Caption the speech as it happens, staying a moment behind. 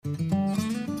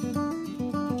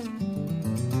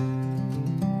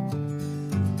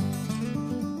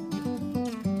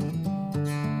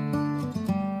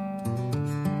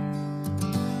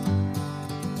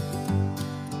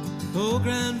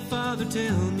grandfather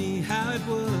tell me how it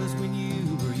was when you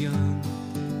were young?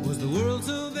 Was the world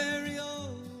so very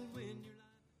old when your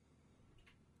life...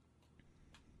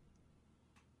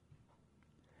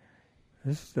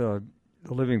 This is the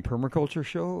Living Permaculture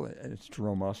Show. It's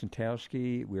Jerome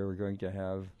Osentowski. We are going to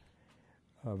have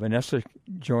Vanessa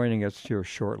joining us here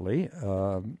shortly.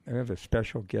 I have a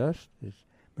special guest. It's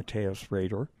Mateus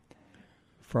Rader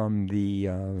from the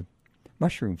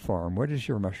mushroom farm. What is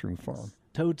your mushroom farm?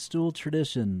 Toadstool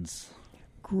Traditions.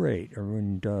 Great.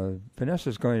 And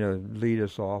Vanessa's going to lead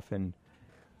us off and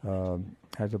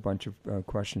has a bunch of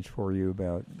questions for you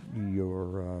about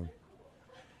your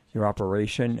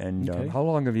operation. And Okay. how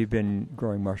long have you been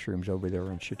growing mushrooms over there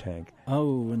in Chetank?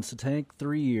 Oh, in Satank,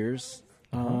 3 years.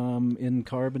 In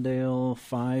Carbondale,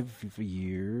 5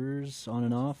 years on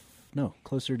and off. No,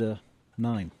 closer to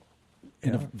 9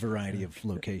 in a variety of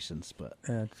locations. But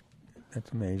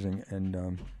That's amazing. And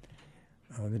there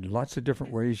are lots of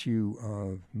different ways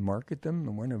you market them.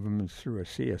 And one of them is through a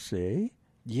CSA.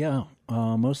 yeah,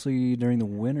 mostly during the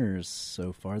winters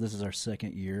so far. This is our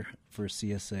second year for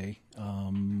CSA.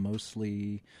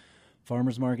 Mostly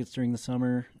farmers markets during the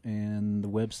summer, and the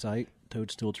website,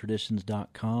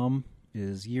 toadstooltraditions.com,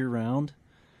 is year-round.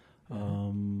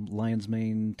 Lion's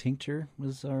Mane tincture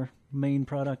was our main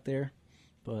product there.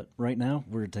 But right now,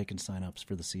 we're taking sign-ups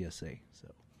for the CSA. So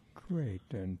Great.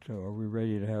 And so are we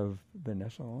ready to have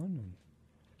Vanessa on?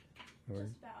 Or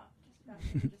Just about.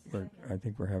 Just a second. I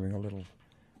think we're having a little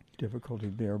difficulty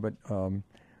there. But,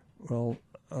 what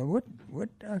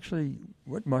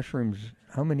mushrooms,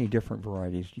 how many different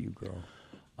varieties do you grow?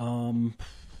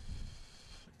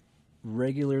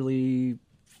 Regularly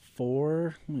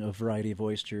 4, a variety of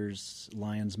oysters,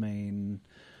 lion's mane,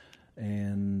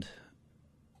 and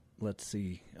let's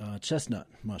see, chestnut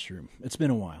mushroom. It's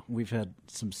been a while. We've had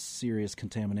some serious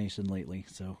contamination lately,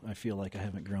 so I feel like I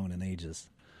haven't grown in ages.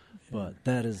 But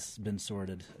that has been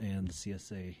sorted, and the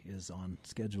CSA is on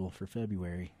schedule for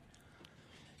February.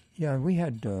 Yeah, we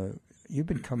had, you've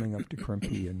been coming up to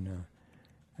Crimpy and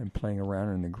playing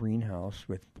around in the greenhouse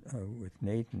with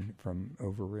Nathan from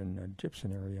over in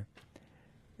Gibson area.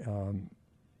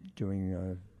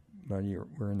 We're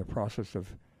in the process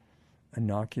of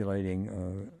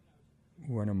inoculating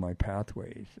one of my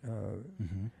pathways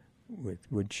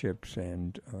with wood chips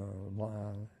and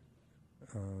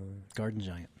Garden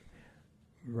Giant.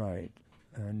 right.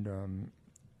 And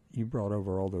you brought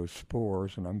over all those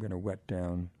spores, and I'm going to wet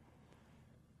the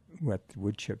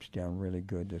wood chips down really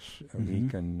good this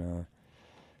week, and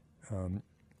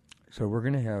so we're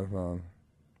going to have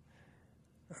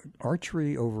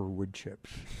archery over wood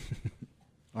chips.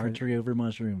 Archery over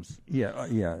mushrooms.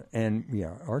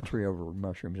 Archery over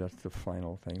mushrooms. That's the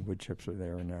final thing. Wood chips are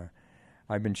there, and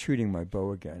I've been shooting my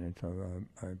bow again, and so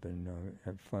I've been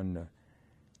had fun.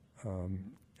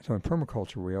 So in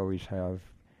permaculture, we always have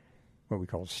what we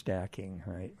call stacking,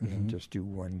 right? We don't just do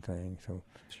one thing. So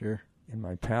Sure. in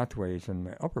my pathways, in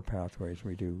my upper pathways,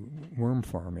 we do worm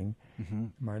farming.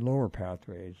 My lower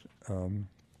pathways, but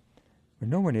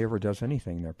no one ever does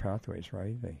anything in their pathways,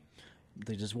 right?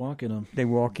 They just walk in them. They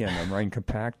walk in them, right, and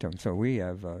compact them. So we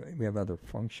have other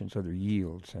functions, other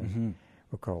yields, and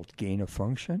we're called gain of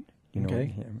function. You know,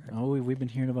 Okay. Oh, we've been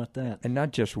hearing about that. and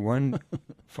not just one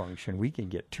function. We can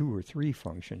get 2 or 3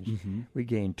 functions. We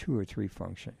gain 2 or 3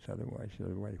 functions. Otherwise,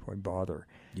 why bother?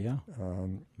 Yeah.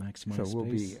 Maximize So space. we'll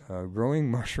be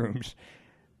growing mushrooms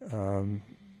on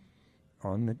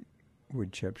the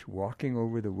wood chips, walking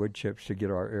over the wood chips to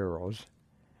get our arrows,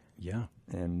 Yeah.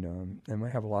 and we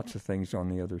have lots of things on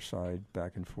the other side,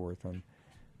 back and forth on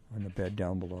the bed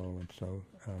down below, and so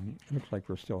it looks like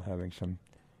we're still having some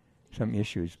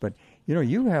issues. But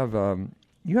you have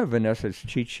Vanessa's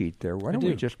cheat sheet there. Why don't we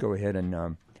do. just go ahead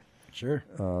and Sure.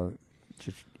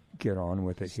 just get on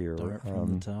with it here? Start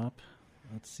from the top.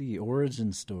 Let's see.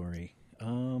 Origin story.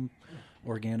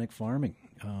 Organic farming.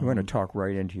 You want to talk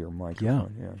right into your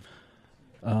microphone?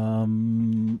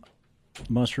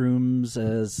 Mushrooms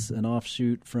as an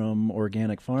offshoot from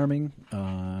organic farming.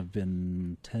 I've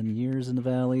been 10 years in the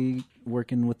valley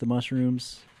working with the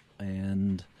mushrooms,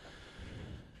 and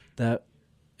that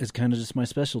is kind of just my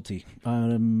specialty.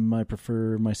 I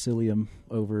prefer mycelium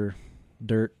over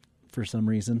dirt for some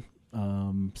reason.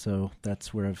 So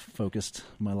that's where I've focused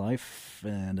my life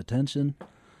and attention.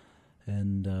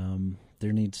 And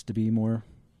there needs to be more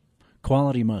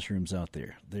quality mushrooms out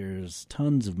there. There's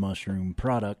tons of mushroom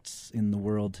products in the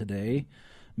world today,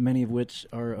 many of which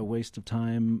are a waste of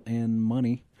time and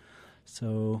money.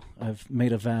 So I've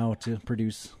made a vow to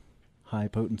produce high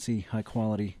potency, high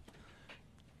quality,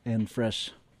 and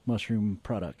fresh mushroom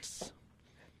products.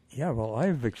 Yeah, well,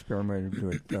 I've experimented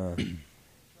with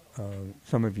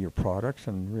some of your products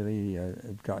and really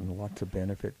have gotten lots of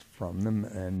benefits from them.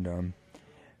 And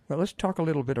well, let's talk a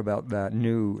little bit about that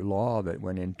new law that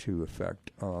went into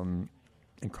effect in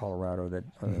Colorado that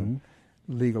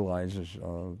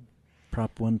legalizes.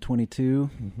 Prop 122.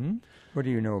 What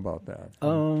do you know about that?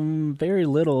 Very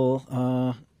little.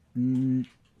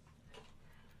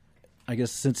 I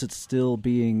guess since it's still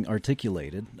being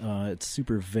articulated, it's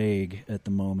super vague at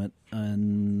the moment,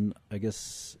 and I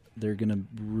guess they're going to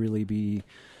really be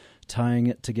tying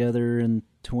it together in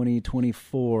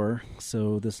 2024.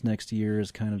 So this next year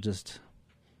is kind of just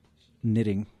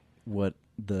knitting what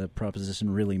the proposition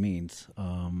really means.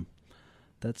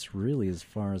 That's really as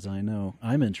far as I know.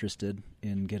 I'm interested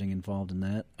in getting involved in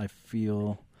that.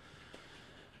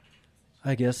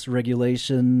 I guess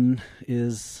regulation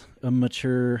is a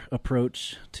mature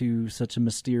approach to such a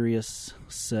mysterious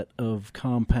set of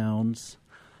compounds.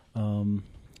 The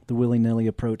willy-nilly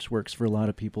approach works for a lot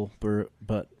of people,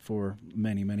 but for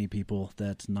many, many people,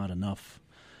 that's not enough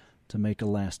to make a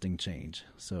lasting change.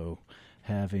 So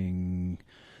having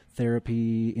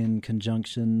therapy in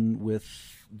conjunction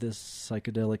with this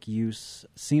psychedelic use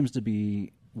seems to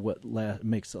be what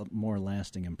makes a more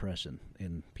lasting impression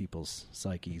in people's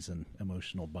psyches and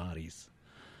emotional bodies.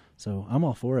 So I'm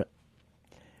all for it.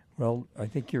 Well, I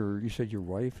think you said your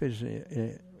wife is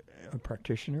a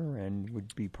practitioner and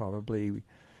would be probably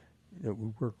that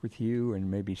would work with you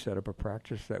and maybe set up a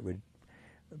practice that would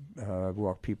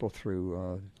walk people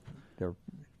through their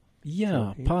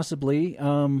therapy. Possibly.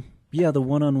 The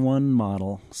one-on-one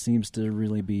model seems to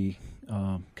really be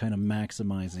kind of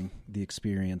maximizing the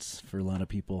experience for a lot of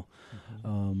people.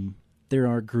 There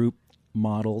are group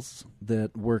models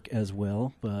that work as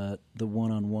well, but the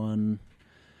one-on-one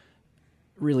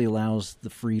really allows the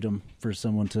freedom for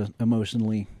someone to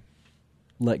emotionally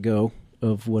let go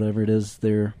of whatever it is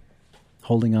they're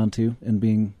holding on to and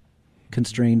being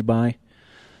constrained by.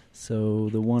 So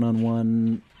the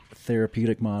one-on-one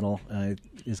therapeutic model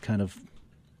is kind of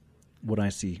what I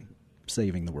see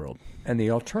saving the world. And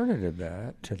the alternative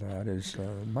to that is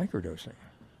microdosing.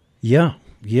 Yeah.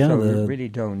 So you really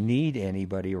don't need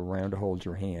anybody around to hold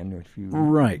your hand if you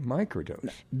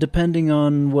microdose. Depending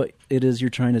on what it is you're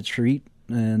trying to treat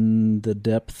and the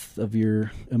depth of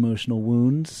your emotional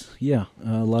wounds, a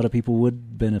lot of people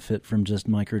would benefit from just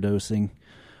microdosing.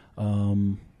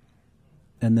 And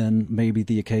then maybe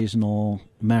the occasional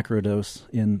macrodose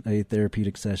in a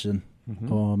therapeutic session.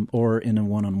 Or in a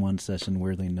one-on-one session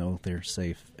where they know they're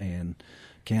safe and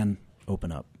can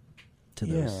open up to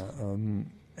those.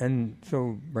 And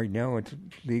so right now it's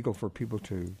legal for people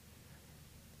to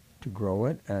grow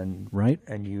it and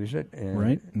use it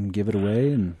and give it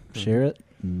away and share it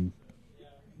and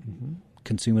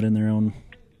consume it in their own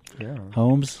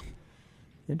homes.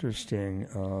 Interesting.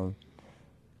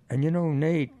 And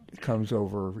Nate comes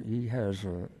over. He has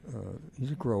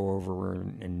he's a grow over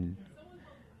in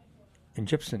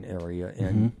Gypsum area,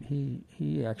 and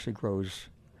he actually grows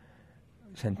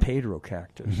San Pedro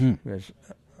cactus. He has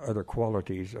other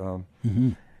qualities,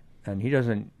 and he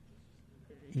doesn't.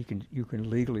 You can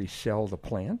legally sell the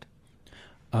plant.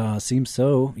 Seems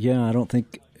so. Yeah, I don't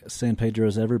think San Pedro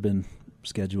has ever been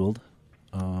scheduled.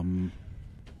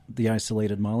 The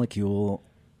isolated molecule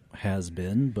has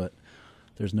been, but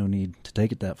there's no need to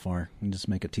take it that far. You can just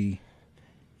make a tea.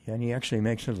 Yeah, and he actually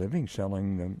makes a living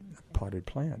selling the potted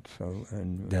plants. So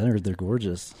they're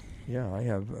gorgeous. Yeah, I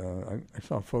have. I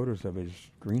saw photos of his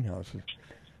greenhouses.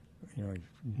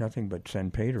 Nothing but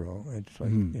San Pedro. It's like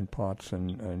in pots,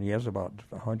 and he has about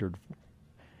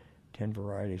 110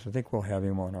 varieties. I think we'll have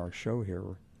him on our show here.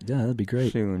 Yeah, that'd be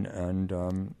great soon.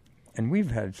 And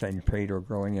we've had San Pedro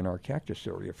growing in our cactus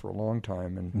area for a long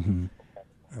time. And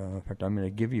in fact, I'm going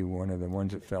to give you one of the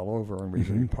ones that fell over, and we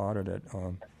repotted it.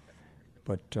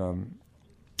 But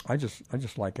I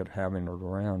just like it having it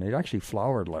around. It actually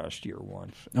flowered last year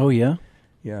once. Oh yeah,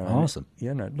 yeah, awesome.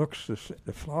 And it looks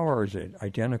the flower is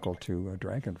identical to a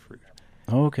dragon fruit.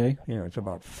 Oh, okay. It's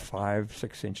about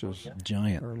 5-6 inches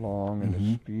giant or long, and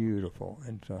it's beautiful.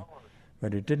 And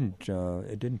but it didn't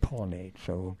pollinate,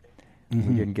 so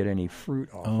we didn't get any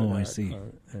fruit off of that. I see.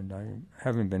 And I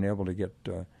haven't been able to get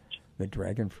the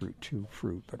dragon fruit to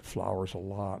fruit, but flowers a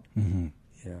lot.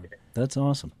 Yeah, that's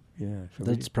awesome. Yeah, so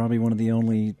that's probably one of the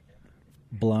only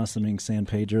blossoming San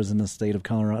Pedros in the state of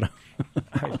Colorado.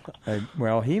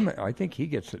 I think he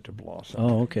gets it to blossom.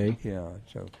 Oh, okay. Yeah,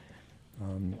 so,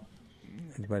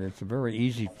 but it's a very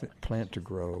easy plant to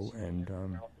grow,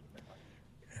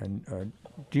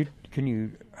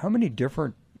 how many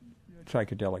different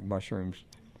psychedelic mushrooms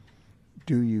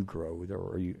do you grow,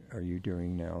 or are you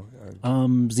doing now?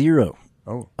 0.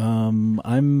 Oh.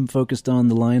 I'm focused on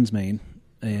the lion's mane.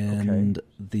 and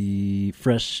the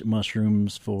fresh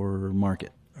mushrooms for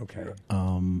market. Okay.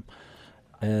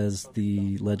 As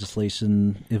the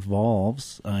legislation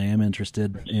evolves, I am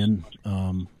interested in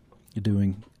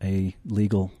doing a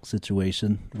legal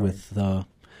situation with,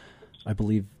 I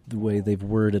believe the way they've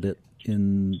worded it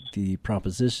in the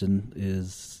proposition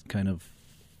is kind of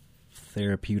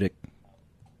therapeutic.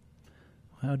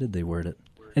 How did they word it?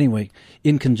 Anyway,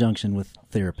 in conjunction with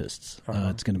therapists,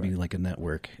 it's going to be like a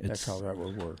network. That's how that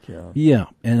will work. Yeah. Yeah,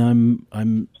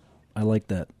 and I like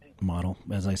that model.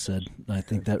 As I said, I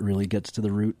think that really gets to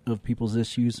the root of people's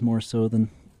issues more so than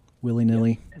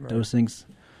willy-nilly dosings.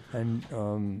 And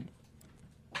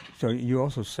so you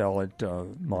also sell at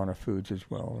Mana Foods as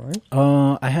well, right?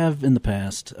 I have in the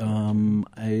past. We're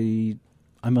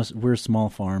a small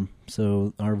farm,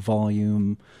 so our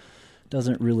volume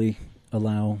doesn't really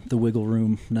allow the wiggle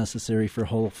room necessary for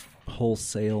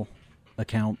wholesale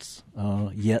accounts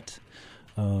yet.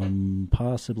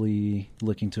 Possibly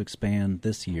looking to expand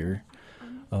this year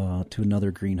to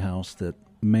another greenhouse that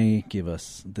may give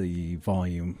us the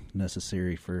volume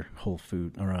necessary for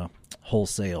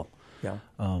wholesale. Yeah.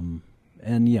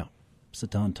 And yeah,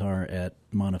 Satantar at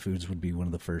Mana Foods would be one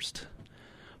of the first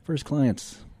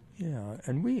clients. Yeah,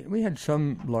 and we had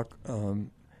some luck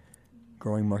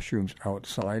growing mushrooms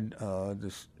outside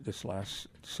this last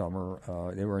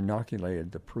summer. They were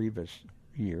inoculated the previous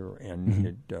year,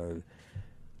 and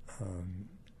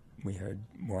we had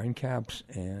wine caps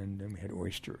and then we had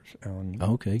oysters.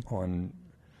 On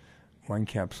wine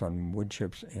caps on wood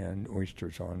chips and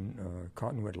oysters on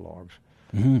cottonwood logs.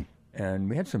 Mm-hmm. And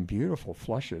we had some beautiful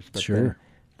flushes. But then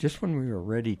just when we were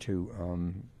ready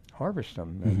to harvest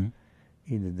them,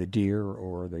 either the deer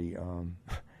or the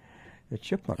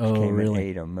chipmunks came and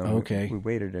ate them. We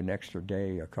waited an extra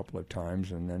day a couple of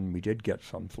times, and then we did get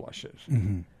some flushes.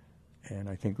 Mm-hmm. And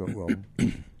I think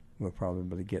we'll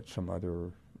probably get some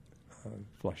other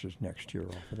flushes next year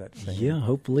off of that same. Yeah,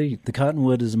 hopefully. The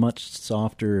cottonwood is a much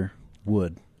softer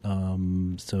wood,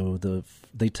 so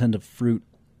they tend to fruit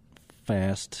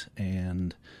fast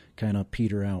and kind of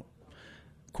peter out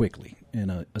quickly in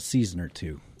a season or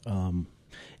two.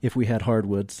 If we had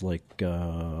hardwoods like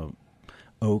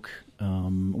oak,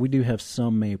 we do have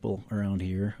some maple around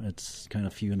here. It's kind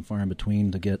of few and far in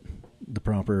between to get the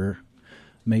proper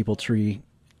maple tree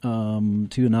to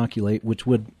inoculate, which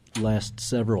would last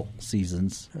several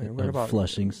seasons of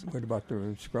flushings. What about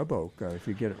the scrub oak? If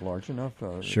you get it large enough?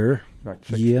 Sure. About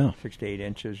 6 to 8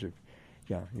 inches. You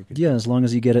could. Yeah, as long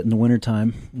as you get it in the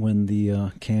wintertime when the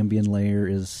cambium layer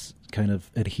is kind of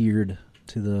adhered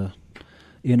to the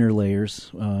inner layers.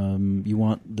 You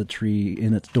want the tree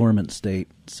in its dormant state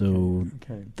so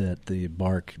that the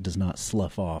bark does not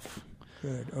slough off.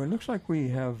 Good. Oh, it looks like we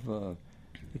have the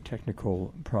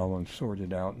technical problem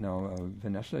sorted out now.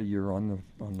 Vanessa, you're on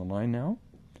the line now?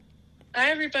 Hi,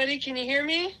 everybody. Can you hear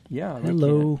me? Yeah.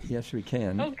 Hello. Yes, we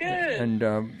can. Oh, good. And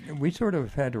we sort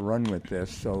of had to run with this,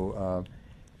 so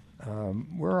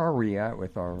where are we at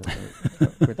with our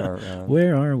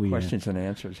where are we questions and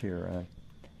answers here?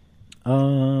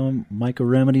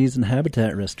 Mycoremedies and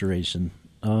habitat restoration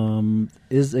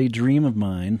is a dream of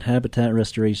mine. Habitat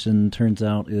restoration turns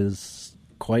out is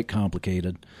quite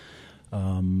complicated,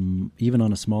 even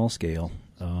on a small scale.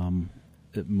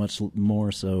 Much more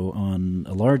so on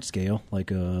a large scale, like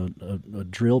a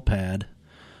drill pad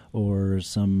or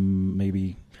some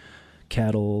maybe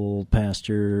cattle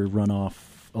pasture runoff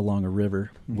along a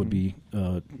river would be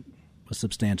a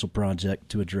substantial project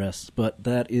to address. But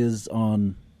that is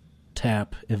on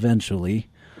tap eventually.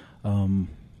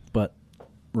 But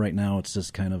right now it's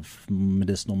just kind of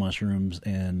medicinal mushrooms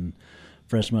and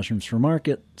fresh mushrooms for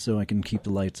market so I can keep the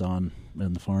lights on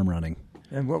and the farm running.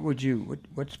 And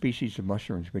what species of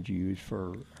mushrooms would you use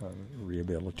for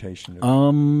rehabilitation?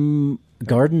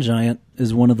 Garden Giant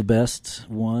is one of the best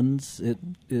ones. It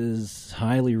is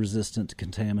highly resistant to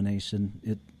contamination.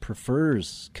 It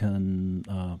prefers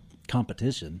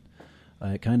competition.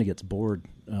 It kind of gets bored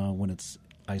when it's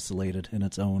isolated in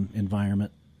its own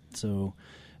environment. So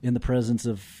in the presence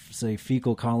of, say,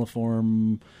 fecal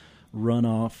coliform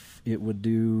runoff, it would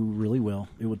do really well.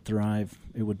 It would thrive.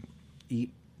 It would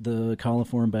eat the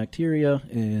coliform bacteria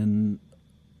and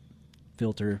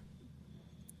filter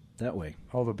that way.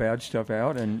 All the bad stuff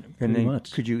out, and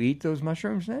could you eat those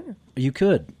mushrooms then? You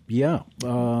could, yeah.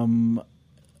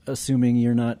 Assuming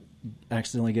you're not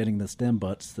accidentally getting the stem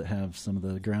butts that have some of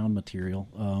the ground material.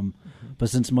 But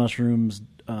since mushrooms,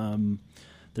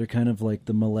 they're kind of like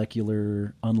the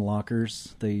molecular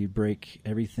unlockers. They break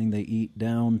everything they eat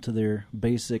down to their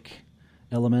basic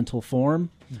elemental form.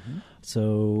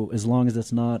 So as long as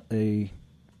it's not a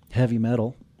heavy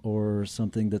metal or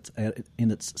something that's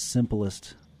in its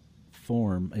simplest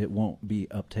form, it won't be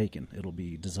uptaken. It'll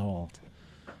be dissolved.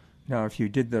 Now, if you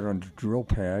did that on a drill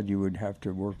pad, you would have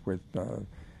to work with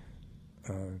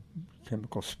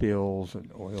chemical spills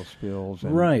and oil spills.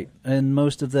 And Right, and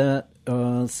most of that,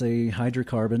 say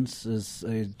hydrocarbons, is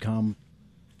a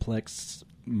complex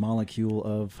molecule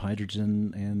of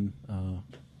hydrogen and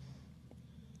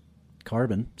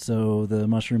carbon. So the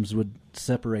mushrooms would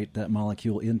separate that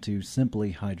molecule into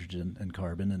simply hydrogen and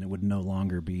carbon, and it would no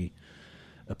longer be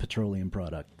a petroleum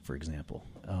product, for example.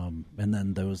 And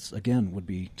then those, again, would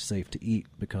be safe to eat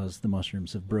because the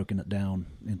mushrooms have broken it down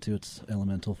into its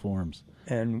elemental forms.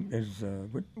 And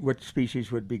what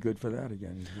species would be good for that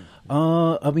again?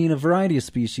 I mean, a variety of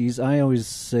species. I always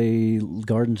say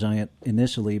garden giant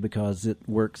initially because it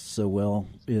works so well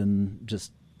in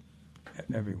just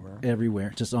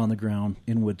everywhere, just on the ground,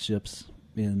 in wood chips,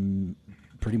 in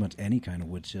pretty much any kind of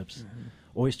wood chips. Mm-hmm.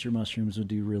 Oyster mushrooms would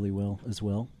do really well as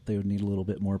well. They would need a little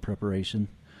bit more preparation,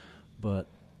 but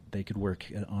they could work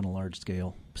on a large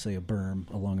scale, say a berm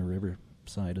along a river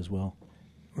side as well.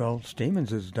 Well,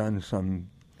 Stamens has done some,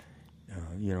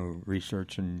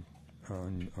 research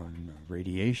on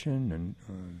radiation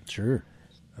and sure.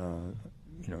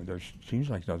 There seems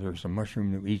like there's a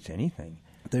mushroom that eats anything.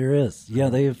 There is. Yeah,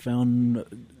 they have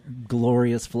found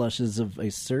glorious flushes of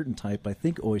a certain type, I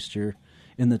think oyster,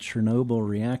 in the Chernobyl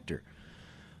reactor.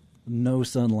 No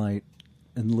sunlight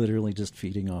and literally just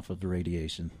feeding off of the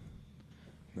radiation.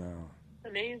 Wow.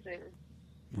 Amazing.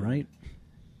 Right?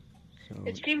 So.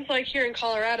 It seems like here in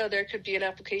Colorado there could be an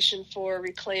application for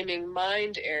reclaiming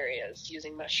mined areas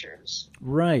using mushrooms.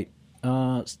 Right.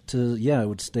 It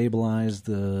would stabilize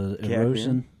the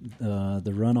erosion, the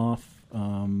runoff,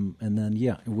 and then,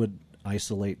 it would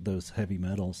isolate those heavy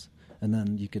metals. And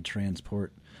then you could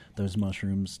transport those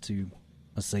mushrooms to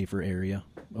a safer area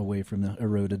away from the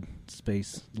eroded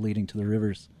space leading to the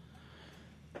rivers.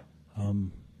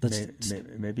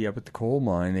 Maybe up at the coal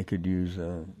mine they could use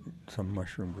some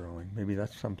mushroom growing. Maybe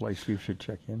that's someplace you should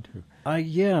check into.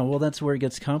 That's where it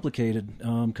gets complicated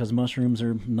because mushrooms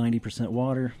are 90%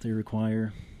 water. They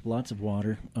require lots of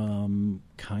water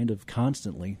kind of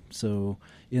constantly. So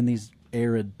in these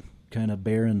arid, kind of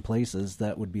barren places,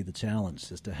 that would be the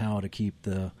challenge as to how to keep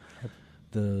the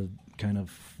kind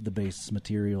of the base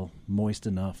material moist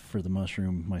enough for the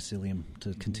mushroom mycelium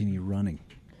to continue running.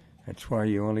 That's why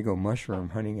you only go mushroom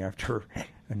hunting after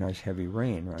a nice heavy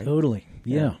rain, right? Totally,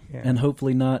 yeah. And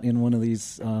hopefully not in one of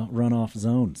these runoff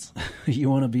zones. You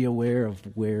want to be aware of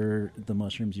where the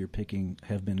mushrooms you're picking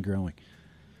have been growing.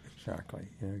 Exactly,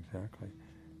 exactly.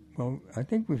 Well, I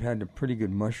think we've had a pretty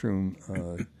good mushroom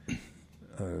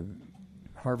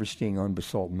harvesting on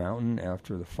Basalt Mountain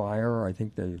after the fire. I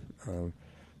think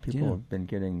people have been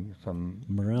getting some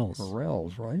morels,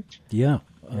 right? Yeah,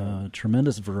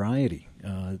 tremendous variety.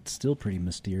 It's still pretty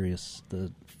mysterious,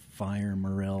 the fire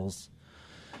morels.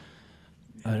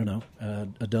 I don't know,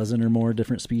 a dozen or more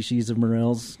different species of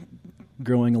morels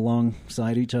growing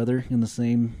alongside each other in the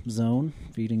same zone,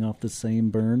 feeding off the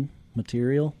same burn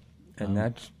material. And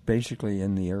that's basically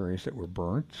in the areas that were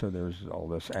burnt, so there's all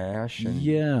this ash. And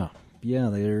Yeah,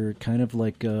 they're kind of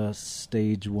like a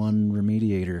stage 1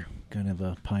 remediator, kind of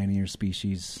a pioneer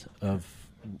species of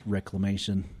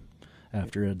reclamation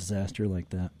after a disaster like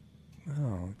that.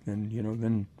 Oh, and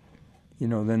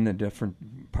then the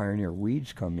different pioneer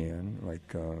weeds come in,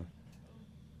 like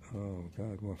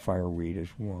fireweed is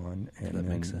one, and that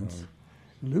makes sense.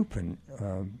 Lupin.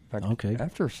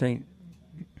 After St.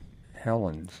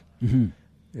 Helens, mm-hmm.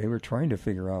 they were trying to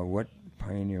figure out what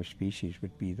pioneer species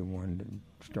would be the one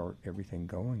to start everything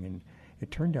going, and it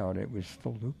turned out it was the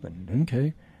lupin.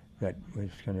 That was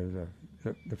kind of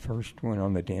the first one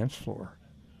on the dance floor.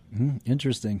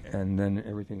 Interesting. And then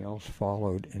everything else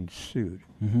followed and sued.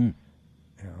 Mm-hmm.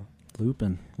 Yeah.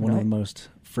 Lupin, one of the most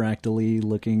fractally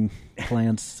looking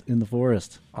plants in the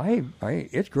forest.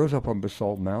 It grows up on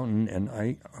Basalt Mountain, and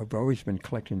I've always been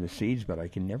collecting the seeds, but I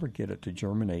can never get it to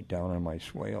germinate down on my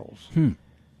swales.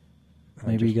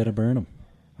 Maybe you got to burn them.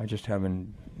 I just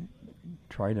haven't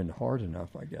tried it hard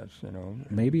enough, I guess.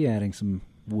 Maybe adding some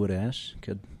wood ash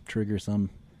could trigger some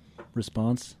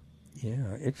response.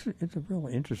 Yeah, it's a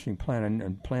really interesting plant,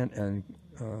 and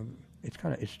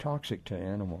it's toxic to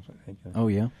animals, I think. Oh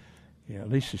yeah. Yeah, at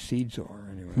least the seeds are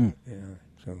anyway. Yeah.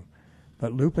 So,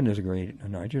 but lupin is a great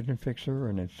nitrogen fixer,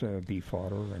 and it's bee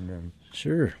fodder, and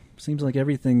sure. Seems like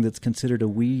everything that's considered a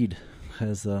weed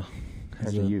has a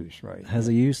use, right? Has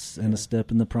a use and a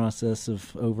step in the process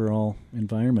of overall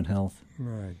environment health.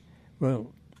 Right.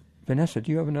 Well, Vanessa,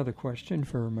 do you have another question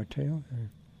for Mateo?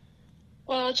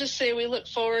 Well, I'll just say we look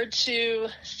forward to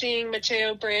seeing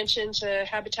Mateo branch into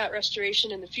habitat restoration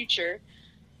in the future.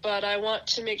 But I want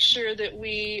to make sure that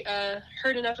we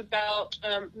heard enough about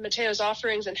Mateo's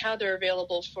offerings and how they're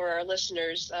available for our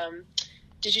listeners.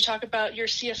 Did you talk about your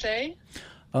CSA?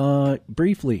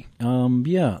 Briefly.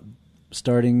 Yeah.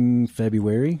 Starting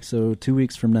February, so 2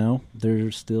 weeks from now,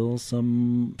 there's still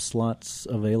some slots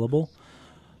available.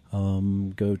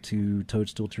 Go to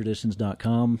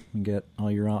toadstooltraditions.com and get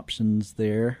all your options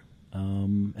there.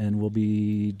 And we'll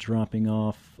be dropping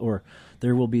off, or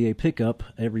there will be a pickup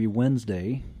every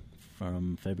Wednesday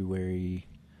from February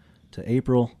to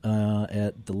April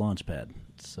at the Launchpad.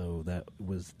 So that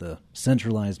was the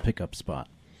centralized pickup spot.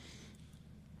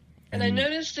 And I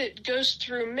noticed it goes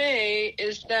through May.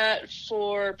 Is that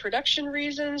for production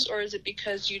reasons, or is it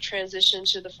because you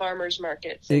transitioned to the farmers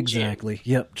markets? Exactly.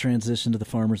 Yep. Transition to the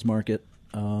farmers market.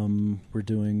 We're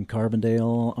doing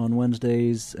Carbondale on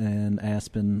Wednesdays and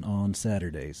Aspen on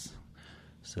Saturdays.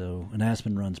 So, and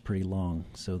Aspen runs pretty long,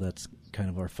 so that's kind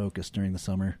of our focus during the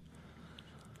summer.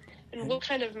 And what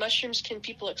kind of mushrooms can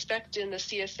people expect in the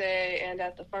CSA and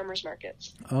at the farmers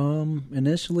markets?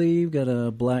 Initially, we've got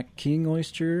a Black King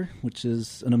oyster, which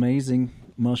is an amazing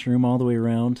mushroom all the way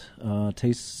around.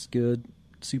 Tastes good,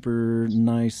 super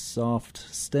nice, soft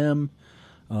stem,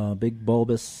 big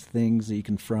bulbous things that you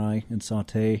can fry and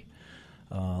saute.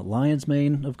 Lion's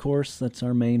mane, of course, that's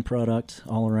our main product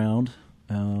all around.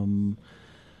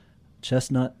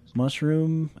 Chestnut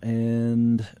mushroom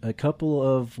and a couple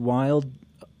of wild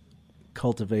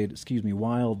collected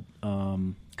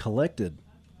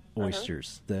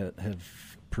oysters that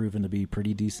have proven to be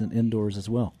pretty decent indoors as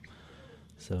well.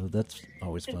 So that's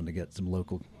always fun to get some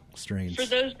local strains. For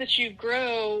those that you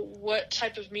grow, what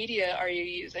type of media are you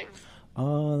using?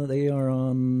 They are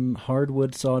on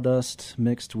hardwood sawdust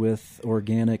mixed with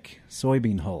organic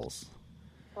soybean hulls.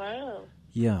 Wow.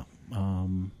 Yeah.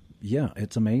 Yeah,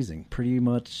 it's amazing. Pretty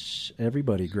much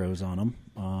everybody grows on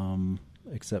them,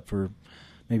 except for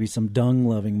maybe some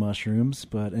dung-loving mushrooms,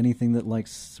 but anything that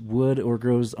likes wood or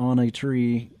grows on a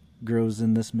tree grows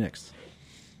in this mix,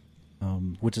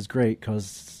 which is great because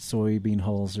soybean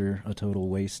hulls are a total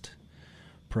waste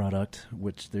product,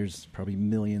 which there's probably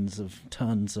millions of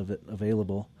tons of it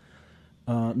available.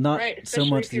 Not right, so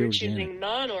much if you're the organic. choosing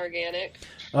non-organic.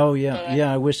 Oh, yeah.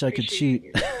 Yeah, I wish I could cheat.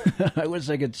 I wish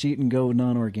I could cheat and go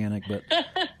non-organic, but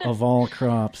of all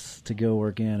crops to go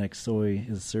organic, soy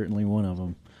is certainly one of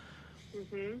them.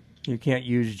 Mm-hmm. You can't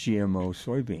use GMO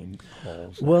soybean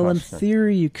hulls. Well, in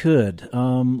theory, you could.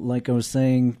 Like I was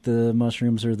saying, the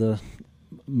mushrooms are the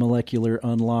molecular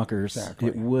unlockers. Exactly.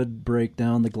 It would break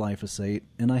down the glyphosate.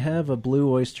 And I have a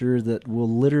blue oyster that will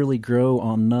literally grow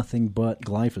on nothing but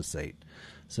glyphosate.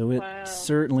 So it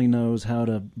certainly knows how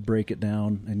to break it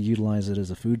down and utilize it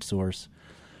as a food source.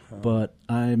 But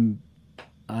I mean,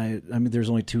 there's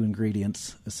only 2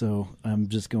 ingredients, so I'm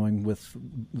just going with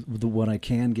what I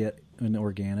can get in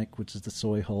organic, which is the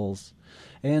soy hulls,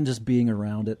 and just being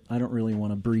around it. I don't really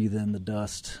want to breathe in the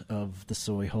dust of the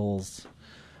soy hulls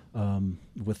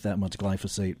with that much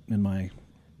glyphosate in my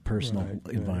personal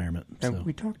environment. And so.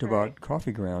 we talked about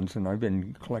coffee grounds, and I've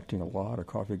been collecting a lot of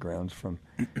coffee grounds from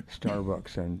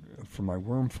Starbucks and from my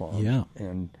worm farms. Yeah.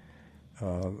 And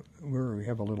we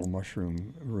have a little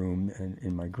mushroom room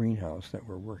in my greenhouse that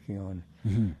we're working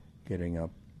on getting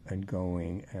up and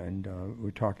going. And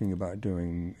we're talking about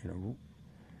doing,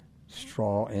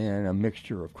 straw and a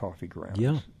mixture of coffee grounds.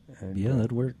 Yeah, and,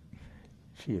 that'd work.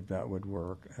 See if that would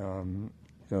work.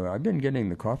 So I've been getting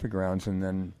the coffee grounds, and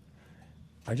then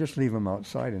I just leave them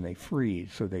outside and they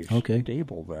freeze, so they're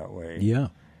stable that way. Yeah.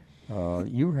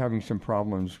 You were having some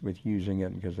problems with using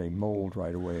it because they mold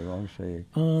right away.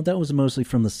 That was mostly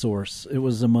from the source. It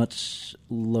was a much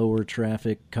lower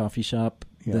traffic coffee shop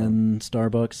than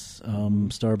Starbucks.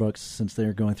 Starbucks, since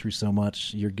they're going through so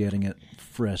much, you're getting it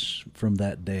fresh from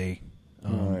that day.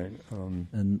 Right.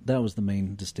 And that was the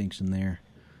main distinction there.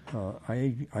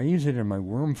 I use it in my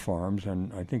worm farms,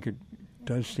 and I think it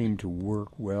does seem to work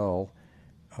well.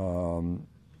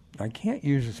 I can't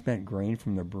use the spent grain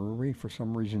from the brewery. For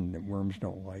some reason, the worms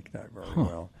don't like that very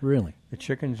well. Really? The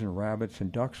chickens and rabbits and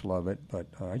ducks love it, but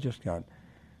I just got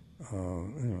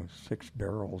 6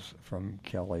 barrels from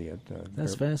Kelly at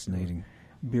That's fascinating.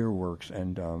 Beer Works,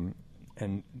 and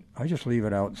I just leave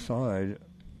it outside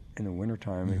in the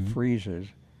wintertime. It freezes,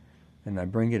 and I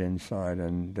bring it inside,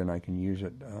 and then I can use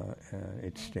it.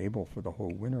 It's stable for the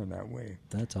whole winter that way.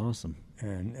 That's awesome.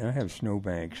 And I have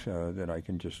snowbanks that I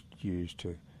can just use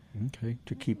to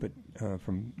keep it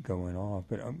from going off.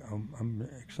 But I'm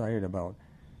excited about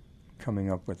coming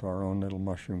up with our own little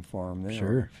mushroom farm there.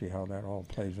 Sure. See how that all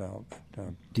plays out.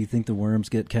 But, Do you think the worms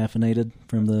get caffeinated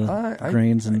from the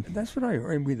grains? That's what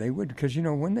they would, because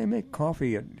when they make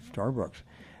coffee at Starbucks,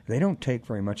 they don't take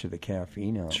very much of the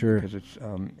caffeine out. Sure. Because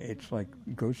it's like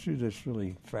goes through this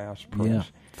really fast press. Yeah,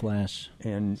 flash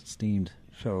and steamed.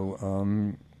 So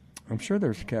I'm sure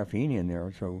there's caffeine in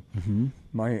there. So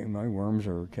my worms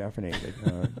are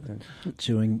caffeinated.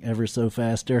 Chewing ever so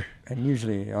faster. And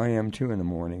usually I am too in the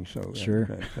morning. So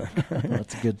sure,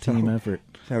 that's a good team effort.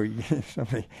 So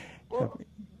somebody.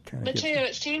 Mateo,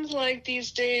 it seems like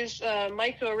these days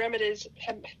myco remedies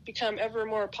have become ever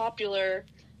more popular.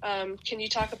 Can you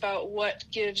talk about what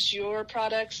gives your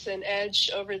products an edge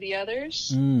over the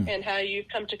others and how you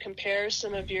come to compare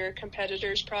some of your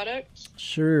competitors' products?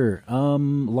 Sure.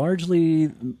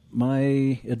 Largely,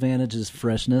 my advantage is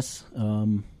freshness.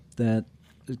 That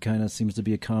kind of seems to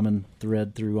be a common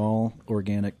thread through all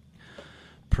organic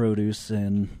produce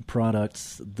and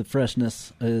products. The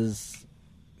freshness is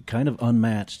kind of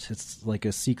unmatched. It's like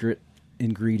a secret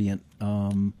ingredient.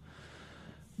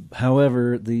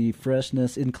 However, the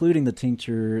freshness, including the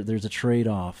tincture, there's a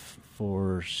trade-off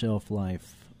for shelf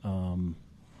life.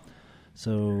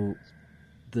 So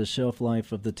the shelf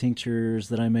life of the tinctures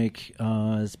that I make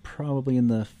is probably in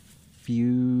the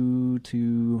few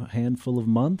to handful of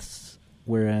months,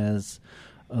 whereas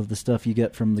of the stuff you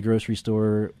get from the grocery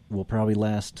store will probably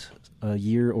last a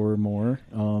year or more,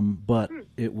 but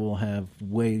it will have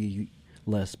way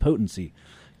less potency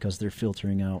because they're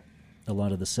filtering out a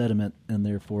lot of the sediment and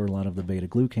therefore a lot of the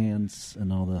beta-glucans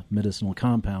and all the medicinal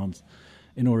compounds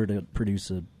in order to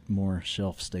produce a more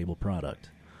shelf-stable product.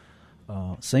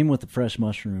 Same with the fresh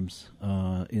mushrooms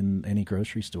in any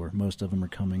grocery store. Most of them are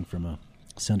coming from a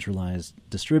centralized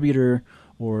distributor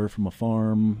or from a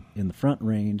farm in the Front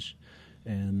Range,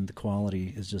 and the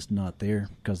quality is just not there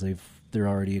because they're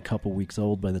already a couple weeks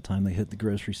old by the time they hit the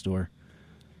grocery store.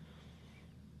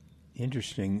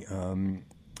 Interesting.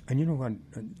 And you know what?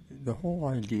 The whole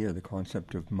idea, the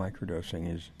concept of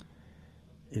microdosing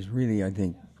is really, I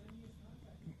think,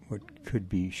 what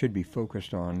should be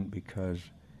focused on, because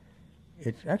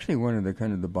it's actually one of the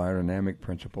kind of the biodynamic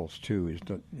principles too. Is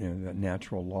the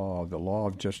natural law, the law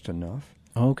of just enough.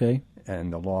 Okay.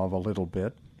 And the law of a little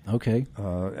bit. Okay.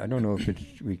 I don't know if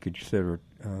we could consider it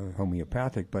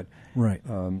homeopathic, but right.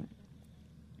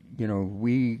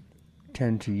 We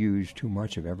tend to use too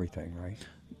much of everything, right?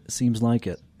 Seems like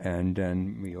it. And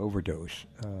then we overdose,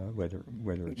 whether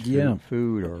it's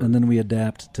food or... And then we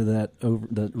adapt to that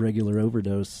regular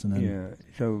overdose. And then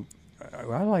so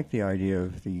I like the idea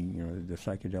of the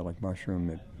psychedelic mushroom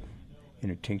that in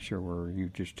a tincture where you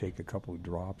just take a couple of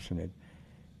drops and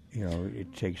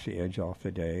it takes the edge off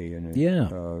the day, and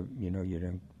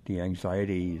the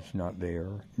anxiety is not there.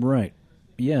 Right.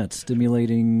 Yeah,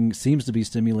 seems to be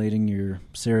stimulating your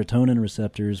serotonin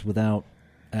receptors without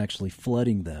actually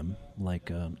flooding them, like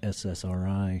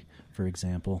SSRI, for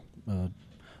example, one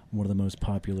of the most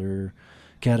popular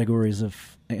categories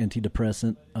of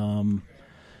antidepressant.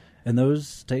 And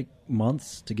those take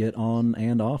months to get on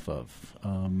and off of,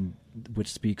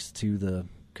 which speaks to the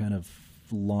kind of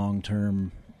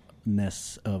long-termness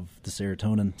of the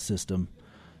serotonin system.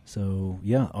 So,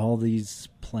 yeah, all these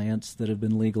plants that have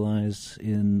been legalized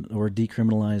or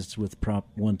decriminalized with Prop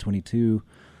 122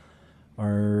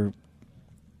 are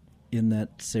in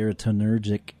that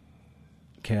serotonergic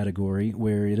category,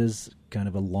 where it is kind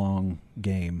of a long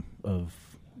game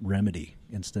of remedy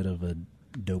instead of a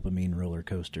dopamine roller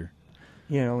coaster.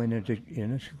 And it's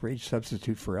a great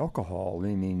substitute for alcohol.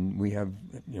 I mean, we have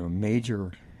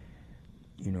major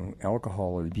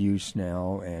alcohol abuse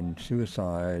now and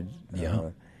suicide. Yeah.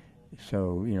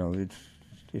 So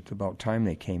it's about time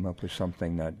they came up with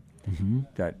something that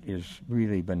that is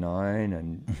really benign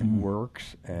and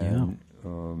works. And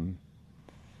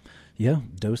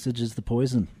dosage is the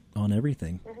poison on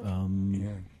everything.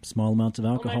 Small amounts of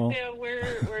alcohol. Well,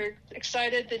 we're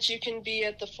excited that you can be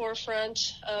at the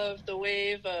forefront of the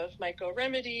wave of myco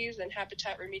remedies and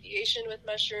habitat remediation with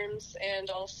mushrooms, and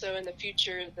also in the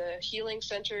future the healing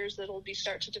centers that will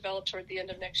start to develop toward the end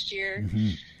of next year.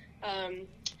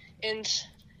 And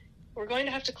we're going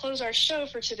to have to close our show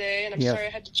for today, and I'm sorry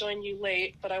I had to join you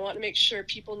late, but I want to make sure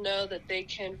people know that they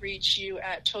can reach you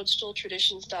at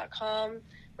toadstooltraditions.com,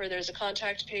 where there's a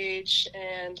contact page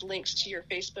and links to your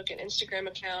Facebook and Instagram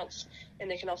accounts, and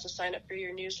they can also sign up for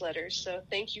your newsletters. So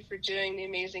thank you for doing the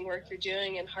amazing work you're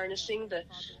doing and harnessing the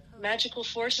magical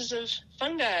forces of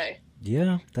fungi.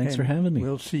 Yeah, thanks for having me.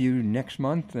 We'll see you next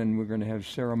month, and we're going to have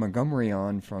Sarah Montgomery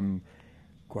on from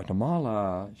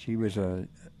Guatemala. She was a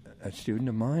student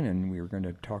of mine, and we were going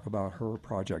to talk about her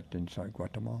project inside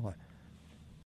Guatemala.